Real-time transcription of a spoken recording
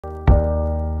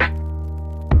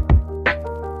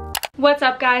What's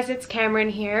up guys, it's Camryn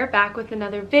here, back with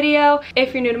another video.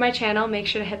 If you're new to my channel, make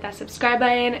sure to hit that subscribe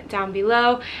button down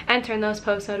below and turn those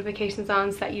post notifications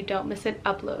on so that you don't miss an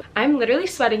upload. I'm literally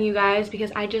sweating, you guys,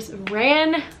 because I just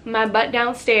ran my butt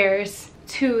downstairs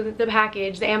to the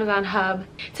package, the Amazon hub,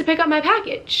 to pick up my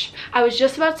package. I was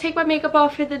just about to take my makeup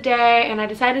off for the day and I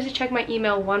decided to check my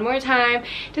email one more time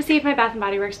to see if my Bath &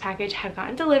 Body Works package had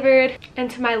gotten delivered, and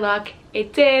to my luck,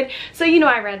 it did. So you know,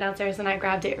 I ran downstairs and I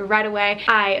grabbed it right away.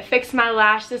 I fixed my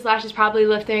lash. This lash is probably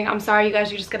lifting. I'm sorry you guys,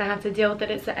 you're just gonna have to deal with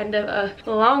it. It's the end of a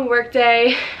long work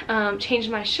day. Changed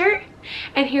my shirt,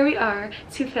 and here we are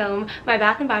to film my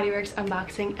Bath & Body Works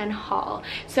unboxing and haul.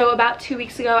 So about 2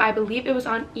 weeks ago, I believe it was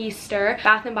on Easter,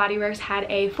 Bath & Body Works had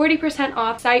a 40%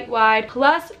 off site-wide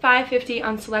plus $5.50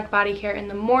 on select body care in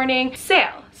the morning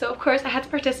sale. So of course I had to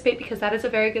participate because that is a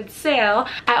very good sale.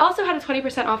 I also had a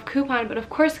 20% off coupon, but of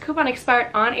course the coupon expired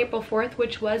on April 4th,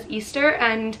 which was Easter,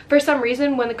 and for some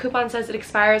reason when the coupon says it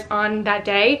expires on that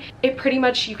day, it pretty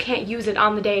much, you can't use it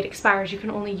on the day it expires. You can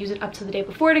only use it up to the day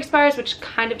before it expires, which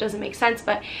kind of doesn't make sense,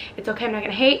 but it's okay, I'm not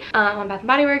gonna hate on Bath &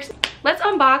 Body Works. Let's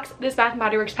unbox this Bath &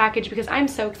 Body Works package because I'm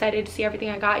so excited to see everything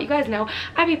I got. You guys know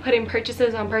I be putting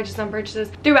purchases on purchases on purchases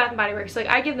through Bath & Body Works. Like,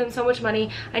 I give them so much money.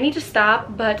 I need to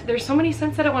stop, but there's so many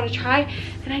scents that I want to try,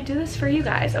 and I do this for you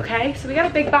guys, okay? So we got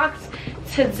a big box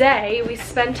today. We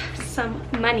spent some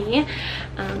money.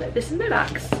 This is my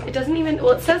box. It doesn't even,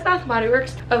 well, it says Bath & Body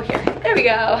Works. Oh, here, there we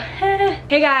go.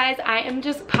 Hey guys, I am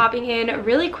just popping in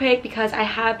really quick because I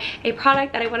have a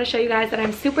product that I want to show you guys that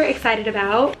I'm super excited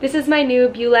about. This is my new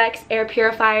Bulex air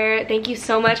purifier. Thank you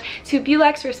so much to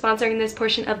Bulex for sponsoring this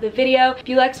portion of the video.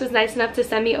 Bulex was nice enough to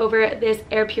send me over this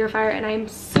air purifier, and I'm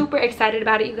super excited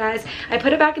about it, you guys. I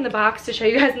put it back in the box to show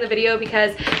you guys in the video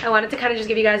because I wanted to kind of just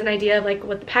give you guys an idea of like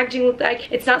what the packaging looked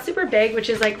like. It's not super big, which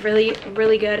is like really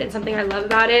good and something I love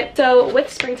about it. So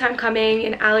with springtime coming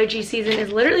and allergy season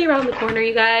is literally around the corner,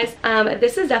 you guys,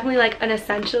 this is definitely like an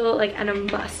essential, like, and a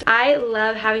must. I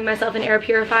love having myself an air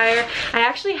purifier. I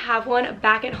actually have one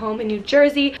back at home in New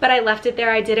Jersey, but I left it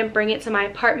there. I didn't bring it to my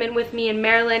apartment with me in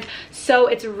Maryland, so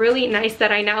it's really nice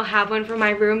that I now have one for my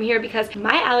room here because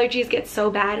my allergies get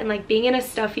so bad, and like being in a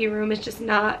stuffy room is just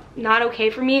not okay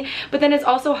for me. But then it's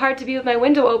also hard to be with my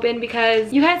window open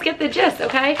because you guys get the gist,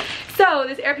 okay? So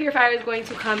this air purifier is going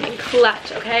to come in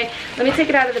clutch, okay? Let me take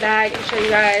it out of the bag and show you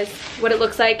guys what it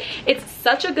looks like. It's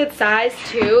such a good size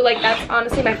too. Like, that's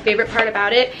honestly my favorite part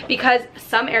about it because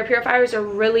some air purifiers are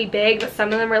really big, but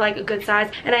some of them are like a good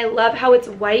size. And I love how it's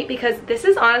white because this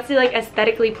is honestly like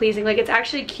aesthetically pleasing. Like, it's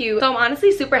actually cute. So I'm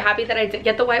honestly super happy that I did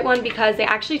get the white one because they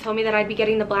actually told me that I'd be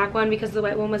getting the black one because the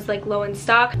white one was like low in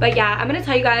stock. But yeah, I'm gonna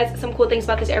tell you guys some cool things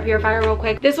about this air purifier real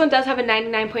quick. This one does have a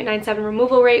 99.97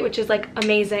 removal rate, which is like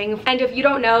amazing. And if you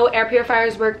don't know, air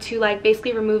purifiers work to like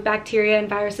basically remove bacteria and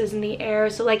viruses in the air.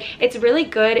 So like, it's really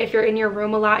good if you're in your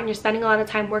room a lot and you're spending a lot of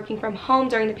time working from home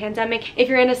during the pandemic, if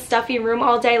you're in a stuffy room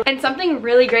all day. And something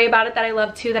really great about it that I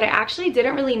love too, that I actually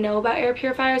didn't really know about air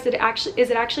purifiers, it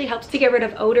actually helps to get rid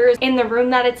of odors in the room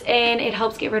that it's in. It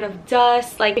helps get rid of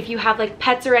dust. Like, if you have like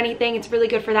pets or anything, it's really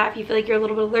good for that. If you feel like you're a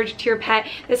little bit allergic to your pet,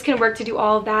 this can work to do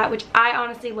all of that, which I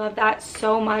honestly love that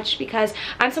so much because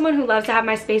I'm someone who loves to have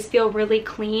my space feel really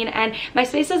clean, and my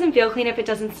space doesn't feel clean if it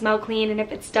doesn't smell clean and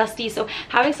if it's dusty. So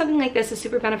having something like this is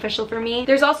super beneficial for me.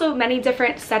 There's also many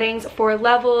different settings for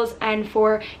levels and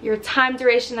for your time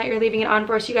duration that you're leaving it on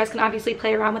for, so you guys can obviously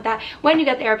play around with that when you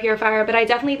get the air purifier. But I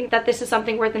definitely think that this is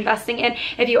something worth investing in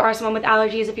if you are someone with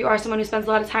allergies, if you are someone who spends a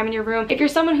lot of time in your room, if you're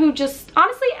someone who just,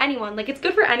 honestly, anyone, like, it's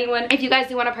good for anyone. If you guys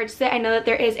do want to purchase it, I know that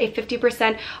there is a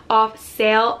 50% off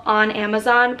sale on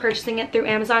Amazon, purchasing it through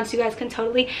Amazon, so you guys can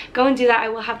totally go and do that. I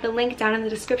will have the link down in the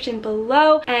description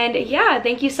below. And yeah,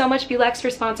 thank you so much Bulex for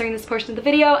sponsoring this portion of the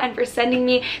video and for sending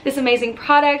me this amazing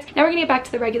product. Now we're gonna get back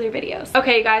to the regular videos.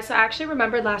 Okay guys, so I actually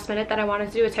remembered last minute that I wanted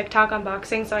to do a TikTok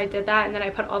unboxing, so I did that, and then I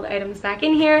put all the items back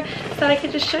in here so that I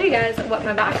could just show you guys what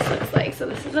my box looks like. So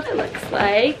this is what it looks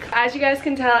like. As you guys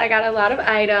can tell, I got a lot of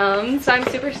items, so I'm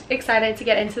super excited to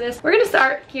get into this. We're gonna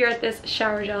start here at this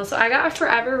shower gel. So I got a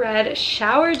Forever Red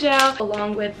shower gel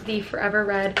along with the Forever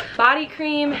Red body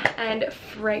cream and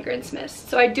fragrance mist.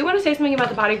 So I do want to say something about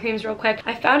the body creams real quick.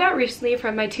 I found out recently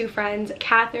from my two friends,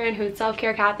 Catherine, who's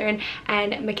Self-Care Catherine,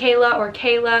 and Michaela or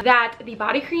Kayla, that the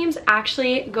body creams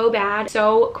actually go bad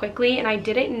so quickly, and I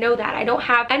didn't know that. I don't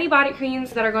have any body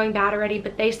creams that are going bad already,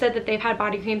 but they said that they've had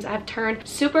body creams that have turned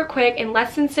super quick in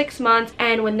less than 6 months,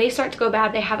 and when they start to go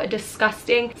bad, they have a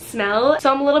disgusting smell.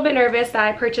 So I'm a little bit nervous that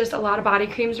I purchased a lot of body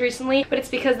creams recently, but it's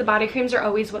because the body creams are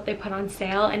always what they put on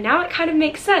sale, and now it kind of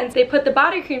makes sense. They put the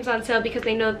body creams on sale because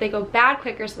they know that they go bad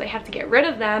quicker, so they have to get rid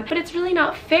of them. But it's really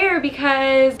not fair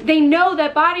because they know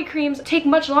that body creams take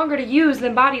much longer to use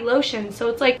than body lotion. So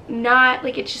it's like not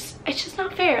like it's just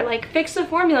not fair. Like, fix the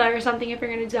formula or something if you're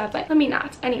gonna do that, but let me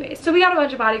not. Anyways, so we got a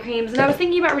bunch of body creams, and I was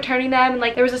thinking about returning them, and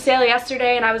like there was a sale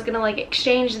yesterday, and I was gonna like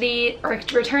exchange these or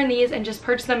return these and just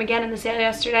purchase them again in the sale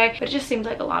yesterday, but it just seemed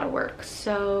like a lot of work.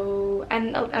 So,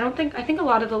 and I think a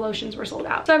lot of the lotions were sold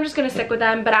out, so I'm just gonna stick with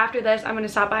them. But after this, I'm gonna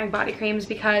stop buying body creams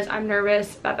because I'm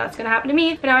nervous that that's gonna happen to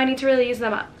me, but now I need to really use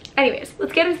them up. Anyways,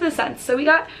 let's get into the scents. So we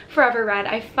got Forever Red.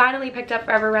 I finally picked up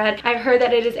Forever Red. I've heard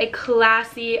that it is a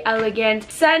classy, elegant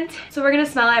scent, so we're gonna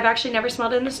smell it. I've actually never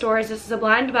smelled it in the stores. This is a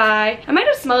blind buy. I might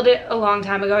have smelled it a long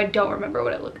time ago. I don't remember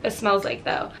what it smells like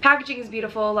though. Packaging is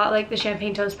beautiful, a lot like the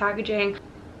Champagne Toast packaging.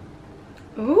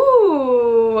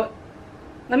 Ooh.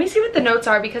 Let me see what the notes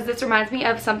are because this reminds me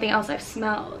of something else I've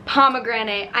smelled.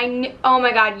 Pomegranate. Oh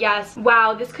my god, yes.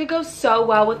 Wow, this could go so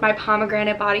well with my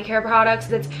pomegranate body care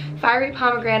products. It's fiery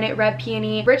pomegranate, red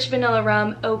peony, rich vanilla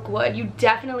rum, oak wood. You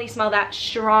definitely smell that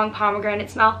strong pomegranate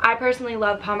smell. I personally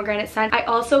love pomegranate scent. I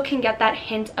also can get that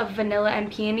hint of vanilla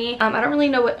and peony. I don't really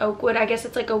know what oak wood, I guess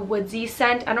it's like a woodsy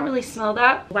scent. I don't really smell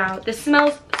that. Wow, this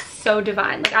smells so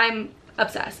divine. Like, I'm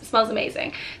obsessed. It smells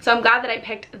amazing. So I'm glad that I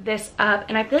picked this up,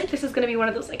 and I feel like this is going to be one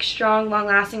of those like strong,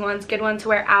 long-lasting ones, good one to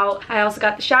wear out. I also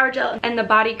got the shower gel and the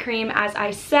body cream, as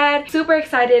I said. Super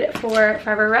excited for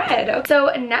Forever Red. So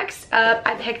next up,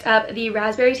 I picked up the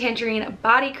raspberry tangerine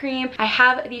body cream. I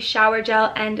have the shower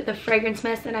gel and the fragrance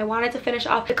mist, and I wanted to finish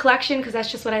off the collection because that's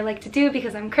just what I like to do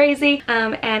because I'm crazy.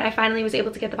 And I finally was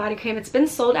able to get the body cream. It's been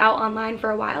sold out online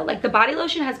for a while. Like, the body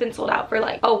lotion has been sold out for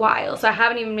like a while, so I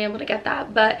haven't even been able to get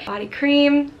that, but body cream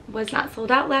was not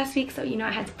sold out last week, so you know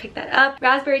I had to pick that up.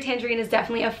 Raspberry tangerine is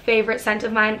definitely a favorite scent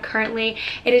of mine currently.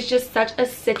 It is just such a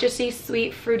citrusy,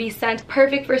 sweet, fruity scent,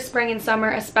 perfect for spring and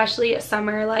summer, especially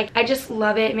summer. Like, I just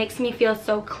love it. It makes me feel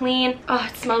so clean. Oh,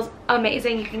 it smells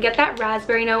amazing. You can get that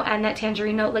raspberry note and that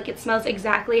tangerine note. Like, it smells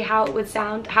exactly how it would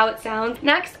sound, how it sounds.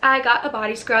 Next, I got a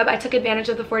body scrub. I took advantage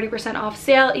of the 40% off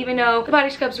sale, even though the body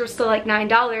scrubs were still like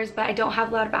 $9, but I don't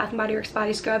have a lot of Bath & Body Works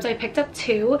body scrubs. I picked up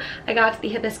two. I got the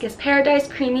Hibiscus Paradise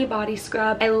Creamy Body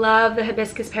Scrub. I love the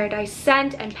Hibiscus Paradise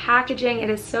scent and packaging. It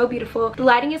is so beautiful. The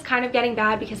lighting is kind of getting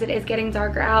bad because it is getting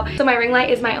darker out. So my ring light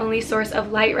is my only source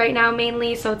of light right now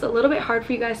mainly, so it's a little bit hard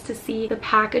for you guys to see the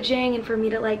packaging and for me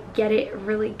to like get it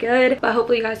really good. But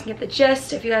hopefully you guys can get the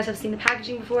gist if you guys have seen the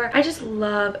packaging before. I just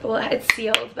love, well, it's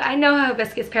sealed, but I know how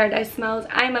Hibiscus Paradise smells.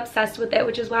 I'm obsessed with it,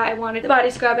 which is why I wanted the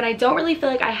body scrub, and I don't really feel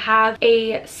like I have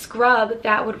a scrub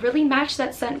that would really match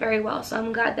that scent very well, so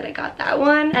I'm glad that I got that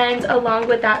one. And along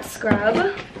with that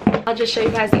scrub, I'll just show you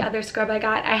guys the other scrub I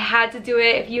got. I had to do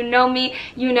it. If you know me,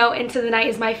 you know Into the Night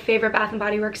is my favorite Bath &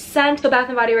 Body Works scent. So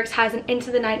Bath & Body Works has an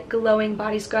Into the Night glowing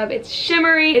body scrub. It's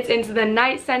shimmery, it's Into the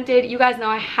Night scented. You guys know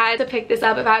I had to pick this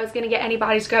up. If I was gonna get any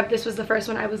body scrub, this was the first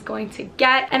one I was going to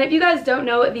get. And if you guys don't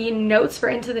know, the notes for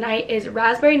Into the Night is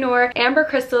raspberry noir, amber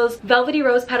crystals, velvety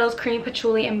rose petals, cream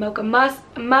patchouli, and mocha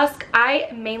musk. I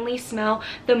mainly smell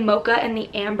the mocha and the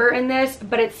amber in this,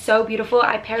 but it's so beautiful.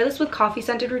 I pair this with coffee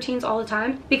scented routines all the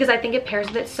time because I think it pairs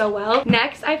with it so well.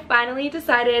 Next, I finally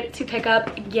decided to pick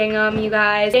up Gingham, you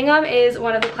guys. Gingham is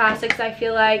one of the classics, I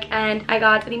feel like, and I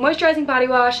got the moisturizing body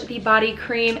wash, the body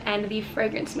cream, and the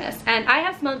fragrance mist. And I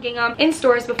have smelled Gingham in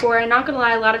stores before, and not gonna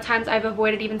lie, a lot of times I've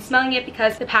avoided even smelling it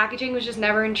because the packaging was just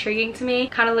never intriguing to me.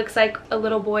 Kind of looks like a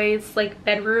little boy's like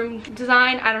bedroom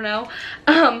design, I don't know.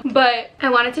 But I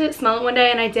wanted to smell it one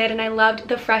day, and I did, and I loved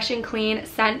the fresh and clean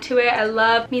scent to it. I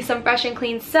love me some fresh and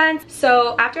clean scent.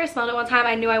 So after I smelled it one time,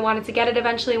 I knew I wanted to get it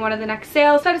eventually in one of the next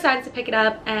sales, so I decided to pick it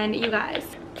up. And you guys,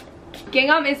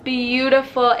 Gingham is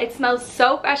beautiful. It smells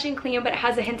so fresh and clean, but it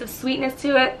has a hint of sweetness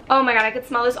to it. Oh my god, I could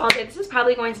smell this all day. This is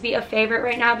probably going to be a favorite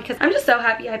right now because I'm just so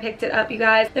happy I picked it up, you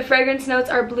guys. The fragrance notes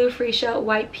are blue freesia,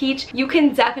 white peach. You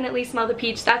can definitely smell the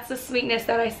peach. That's the sweetness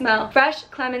that I smell. Fresh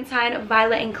clementine,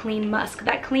 violet, and clean musk.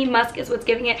 That clean musk is what's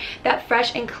giving it that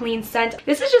fresh and clean scent.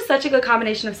 This is just such a good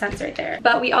combination of scents right there.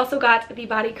 But we also got the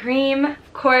body cream,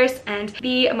 of course, and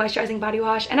the moisturizing body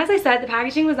wash. And as I said, the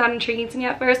packaging was not intriguing to me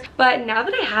at first, but now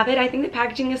that I have it, I think think the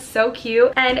packaging is so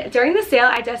cute. And during the sale,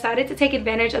 I decided to take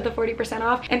advantage of the 40%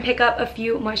 off and pick up a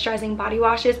few moisturizing body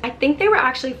washes. I think they were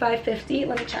actually $5.50.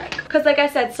 Let me check. Because like I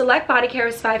said, Select Body Care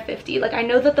is $5.50. Like I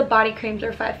know that the body creams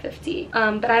are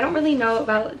 $5.50. But I don't really know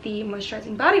about the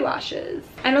moisturizing body washes.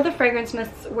 I know the fragrance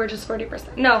mists were just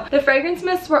 40%. No, the fragrance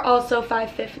mists were also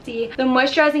 $5.50. The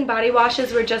moisturizing body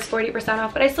washes were just 40%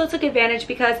 off, but I still took advantage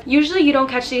because usually you don't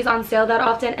catch these on sale that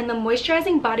often, and the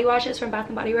moisturizing body washes from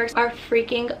Bath & Body Works are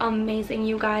freaking amazing,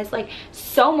 you guys. Like,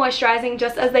 so moisturizing,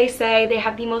 just as they say. They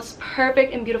have the most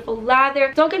perfect and beautiful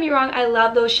lather. Don't get me wrong, I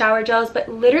love those shower gels, but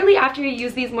literally after you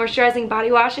use these moisturizing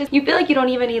body washes, you feel like you don't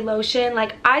even need lotion.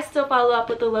 Like, I still follow up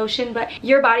with the lotion, but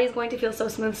your body is going to feel so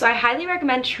smooth. So I highly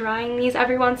recommend trying these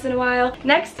every once in a while.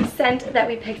 Next scent that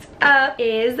we picked up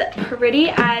is Pretty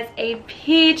as a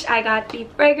Peach. I got the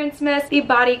fragrance mist, the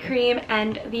body cream,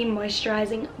 and the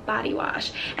moisturizing body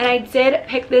wash. And I did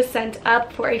pick this scent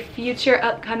up for a future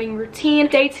upcoming routine.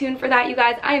 Stay tuned for that, you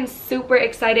guys. I am super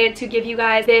excited to give you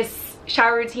guys this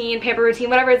shower routine, pamper routine,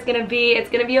 whatever it's gonna be. It's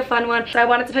gonna be a fun one. So I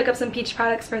wanted to pick up some peach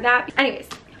products for that. Anyways,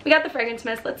 we got the fragrance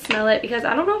mist. Let's smell it because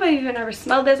I don't know if I've even ever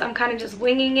smelled this. I'm kind of just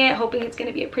winging it, hoping it's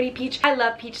gonna be a pretty peach. I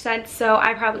love peach scents, so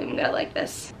I probably am gonna like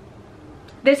this.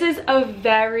 This is a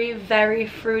very, very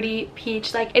fruity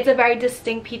peach. Like, it's a very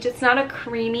distinct peach. It's not a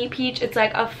creamy peach. It's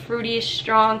like a fruity,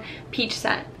 strong peach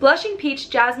scent. Blushing peach,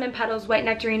 jasmine petals, white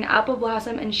nectarine, apple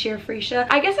blossom, and sheer freesia.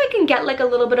 I guess I can get like a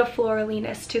little bit of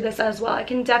floraliness to this as well. I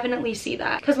can definitely see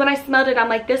that. Because when I smelled it, I'm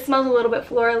like, this smells a little bit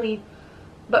florally,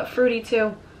 but fruity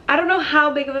too. I don't know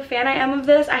how big of a fan I am of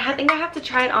this. I think I have to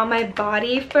try it on my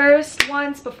body first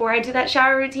once before I do that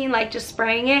shower routine, like just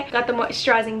spraying it. Got the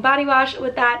moisturizing body wash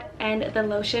with that and the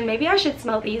lotion. Maybe I should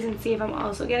smell these and see if I'm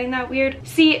also getting that weird.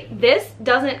 See, this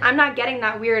doesn't, I'm not getting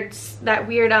that weird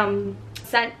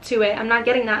scent to it. I'm not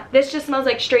getting that. This just smells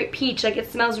like straight peach. Like, it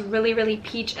smells really, really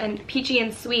peachy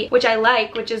and sweet, which I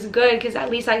like, which is good because at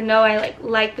least I know I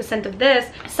like the scent of this.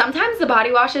 Sometimes the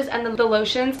body washes and the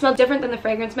lotions smell different than the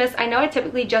fragrance mist. I know I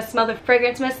typically just smell the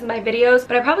fragrance mist in my videos,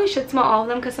 but I probably should smell all of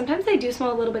them because sometimes they do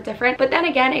smell a little bit different. But then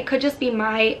again, it could just be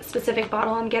my specific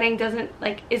bottle I'm getting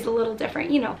is a little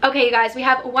different, you know. Okay, you guys, we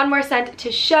have one more scent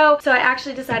to show. So I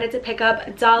actually decided to pick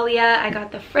up Dahlia. I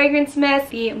got the fragrance mist,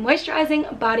 the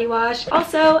moisturizing body wash,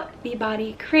 also the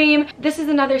body cream. This is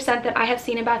another scent that I have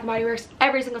seen in Bath & Body Works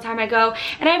every single time I go,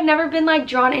 and I've never been like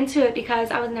drawn into it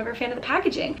because I was never a fan of the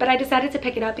packaging, but I decided to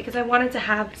pick it up because I wanted to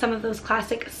have some of those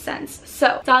classic scents.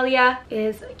 So Dahlia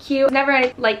is cute.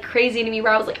 Never like crazy to me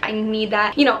where I was like, I need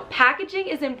that. You know, packaging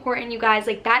is important, you guys.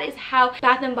 Like, that is how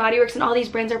Bath & Body Works and all these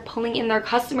brands are pulling in their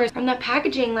customers from that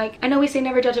packaging. Like, I know we say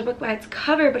never judge a book by its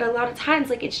cover, but a lot of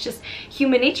times, like, it's just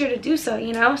human nature to do so,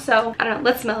 you know? So I don't know,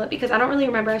 let's smell it because I don't really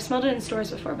remember. I've smelled it in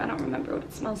stores before, but I don't remember what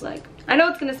it smells like. I know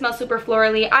it's gonna smell super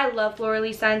florally. I love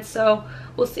florally scents, so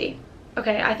we'll see.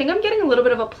 Okay, I think I'm getting a little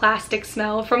bit of a plastic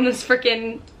smell from this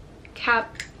freaking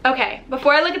cap. Okay,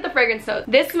 before I look at the fragrance notes,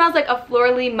 this smells like a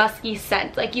florally musky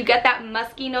scent. Like, you get that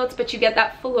musky notes, but you get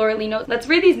that florally notes. Let's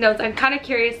read these notes. I'm kind of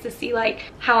curious to see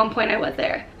like how on point I was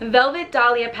there. Velvet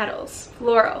dahlia petals,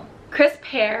 floral, crisp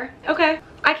pear. Okay,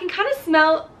 I can kind of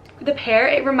smell the pear.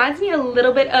 It reminds me a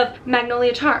little bit of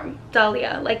Magnolia Charm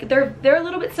Dahlia. Like, they're a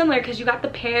little bit similar because you got the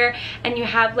pear and you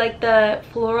have like the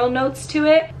floral notes to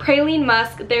it. Praline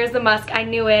musk, there's the musk, I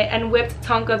knew it, and whipped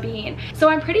tonka bean. So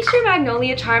I'm pretty sure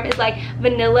Magnolia Charm is like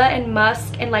vanilla and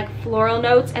musk and like floral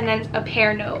notes and then a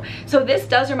pear note. So this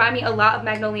does remind me a lot of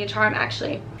Magnolia Charm,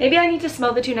 actually. Maybe I need to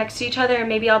smell the two next to each other and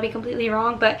maybe I'll be completely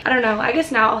wrong, but I don't know. I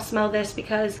guess now I'll smell this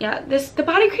because yeah, the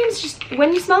body creams, just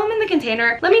when you smell them in the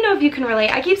container, let me know if you can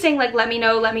relate. I keep saying like let me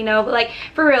know, but like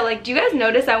for real, like, do you guys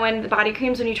notice that when the body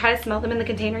creams, when you try to smell them in the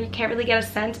container, you can't really get a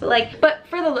scent? But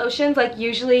for the lotions, like,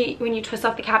 usually when you twist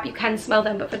off the cap you can smell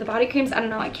them, but for the body creams, I don't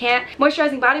know, I can't.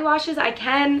 Moisturizing body washes, I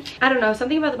can. I don't know,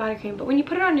 something about the body cream, but when you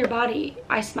put it on your body,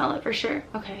 I smell it for sure.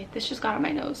 Okay, this just got on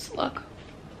my nose, look.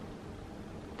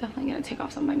 Definitely gonna take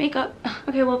off some of my makeup.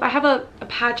 Okay, well, if I have a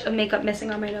patch of makeup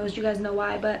missing on my nose, you guys know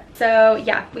why. But so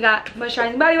yeah, we got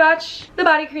moisturizing body wash, the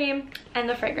body cream, and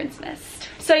the fragrance mist.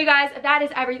 So you guys, that is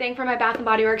everything for my Bath &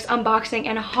 Body Works unboxing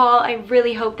and haul. I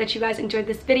really hope that you guys enjoyed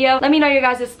this video. Let me know your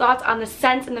guys' thoughts on the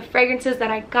scents and the fragrances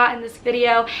that I got in this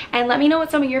video, and let me know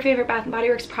what some of your favorite Bath & Body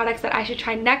Works products that I should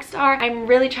try next are. I'm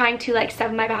really trying to like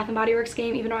step my Bath & Body Works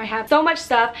game, even though I have so much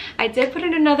stuff. I did put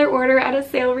in another order at a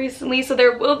sale recently, so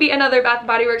there will be another Bath &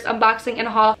 Body Works unboxing and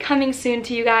haul coming soon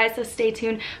to you guys, so stay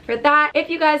tuned for that. If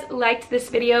you guys liked this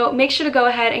video, make sure to go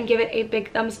ahead and give it a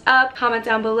big thumbs up, comment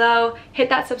down below, hit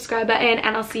that subscribe button,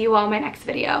 and I'll see you all in my next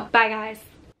video. Bye guys.